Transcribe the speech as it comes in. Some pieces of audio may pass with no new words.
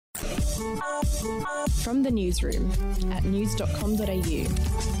From the newsroom at news.com.au.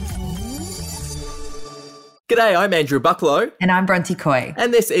 G'day, I'm Andrew Bucklow. And I'm Bronte Coy.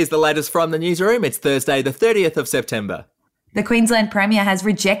 And this is the latest from the newsroom. It's Thursday, the 30th of September. The Queensland Premier has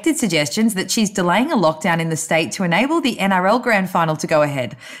rejected suggestions that she's delaying a lockdown in the state to enable the NRL Grand Final to go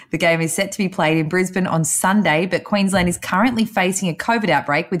ahead. The game is set to be played in Brisbane on Sunday, but Queensland is currently facing a COVID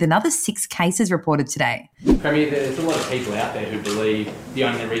outbreak with another 6 cases reported today. Premier, there's a lot of people out there who believe the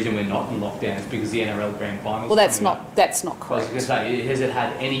only reason we're not in lockdown is because the NRL Grand Final. Well, that's not correct. I was going to say, has it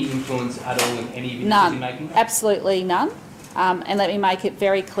had any influence at all in any of your None, decision-making? Absolutely none. And let me make it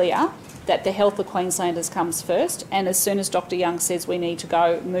very clear that the health of Queenslanders comes first, and as soon as Dr Young says we need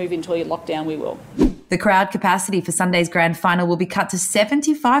to move into a lockdown, we will. The crowd capacity for Sunday's grand final will be cut to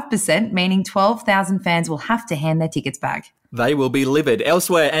 75%, meaning 12,000 fans will have to hand their tickets back. They will be livid.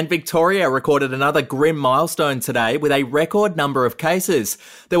 Elsewhere, and Victoria recorded another grim milestone today with a record number of cases.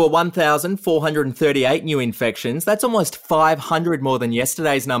 There were 1,438 new infections. That's almost 500 more than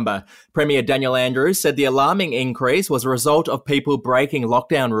yesterday's number. Premier Daniel Andrews said the alarming increase was a result of people breaking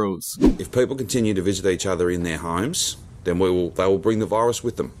lockdown rules. If people continue to visit each other in their homes, then they will bring the virus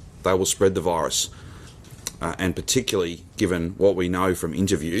with them. They will spread the virus. And particularly given what we know from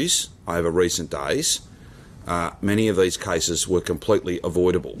interviews over recent days, many of these cases were completely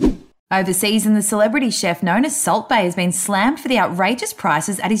avoidable. Overseas, and the celebrity chef known as Salt Bae has been slammed for the outrageous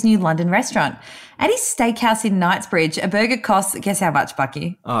prices at his new London restaurant. At his steakhouse in Knightsbridge, a burger costs, guess how much,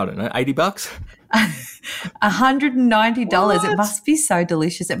 Bucky? I don't know, $80? $190. What? It must be so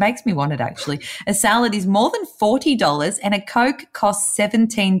delicious. It makes me want it, actually. A salad is more than $40 and a Coke costs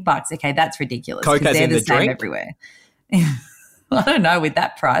 $17. Okay, that's ridiculous. Coke as they're in the same drink? everywhere. I don't know, with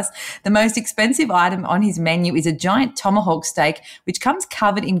that price. The most expensive item on his menu is a giant tomahawk steak, which comes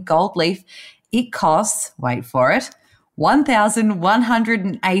covered in gold leaf. It costs, wait for it,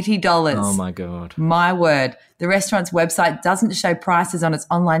 $1,180. Oh, my God. My word. The restaurant's website doesn't show prices on its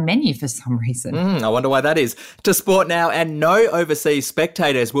online menu for some reason. I wonder why that is. To sport now, and no overseas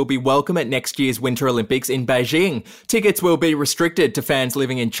spectators will be welcome at next year's Winter Olympics in Beijing. Tickets will be restricted to fans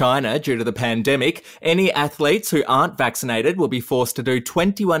living in China due to the pandemic. Any athletes who aren't vaccinated will be forced to do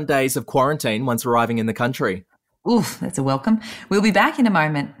 21 days of quarantine once arriving in the country. Oof, that's a welcome. We'll be back in a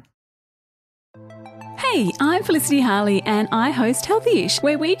moment. Hey, I'm Felicity Harley and I host Healthyish,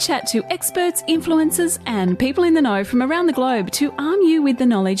 where we chat to experts, influencers and people in the know from around the globe to arm you with the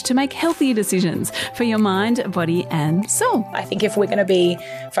knowledge to make healthier decisions for your mind, body and soul. I think if we're going to be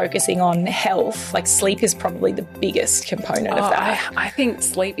focusing on health, like sleep is probably the biggest component of that. I think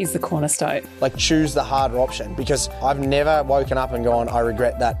sleep is the cornerstone. Like choose the harder option, because I've never woken up and gone, I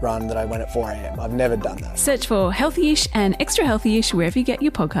regret that run that I went at 4 a.m. I've never done that. Search for Healthyish and Extra Healthyish wherever you get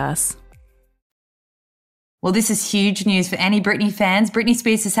your podcasts. Well, this is huge news for any Britney fans. Britney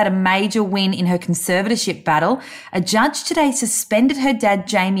Spears has had a major win in her conservatorship battle. A judge today suspended her dad,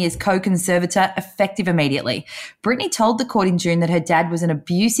 Jamie, as co-conservator, effective immediately. Britney told the court in June that her dad was an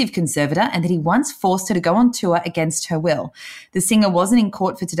abusive conservator and that he once forced her to go on tour against her will. The singer wasn't in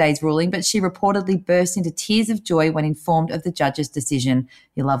court for today's ruling, but she reportedly burst into tears of joy when informed of the judge's decision.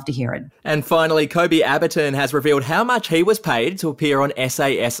 You'll love to hear it. And finally, Kobe Abberton has revealed how much he was paid to appear on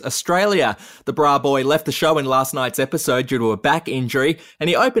SAS Australia. The bra boy left the show in last night's episode due to a back injury, and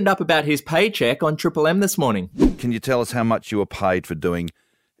he opened up about his paycheck on Triple M this morning. Can you tell us how much you were paid for doing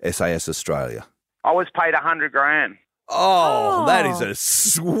SAS Australia? I was paid $100,000. Oh, that is a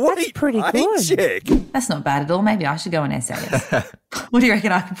sweet paycheck. That's not bad at all. Maybe I should go on SAS. What do you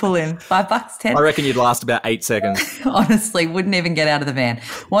reckon I could pull in? $5, 10? I reckon you'd last about 8 seconds. Honestly, wouldn't even get out of the van.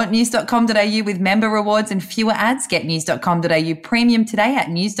 Want news.com.au with member rewards and fewer ads? Get news.com.au premium today at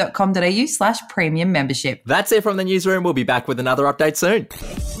news.com.au/premium membership. That's it from the newsroom. We'll be back with another update soon.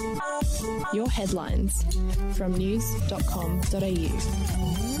 Your headlines from news.com.au.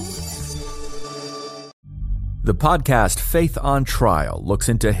 The podcast Faith on Trial looks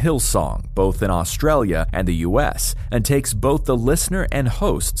into Hillsong, both in Australia and the US, and takes both the listener and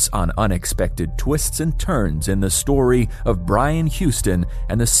hosts on unexpected twists and turns in the story of Brian Houston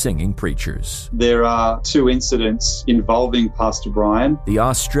and the Singing Preachers. There are 2 incidents involving Pastor Brian. The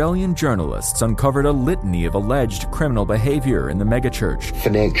Australian journalists uncovered a litany of alleged criminal behaviour in the megachurch.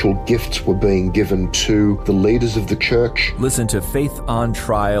 Financial gifts were being given to the leaders of the church. Listen to Faith on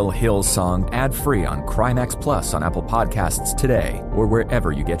Trial Hillsong ad-free on Crimex Plus on Apple Podcasts today or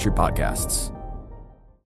wherever you get your podcasts.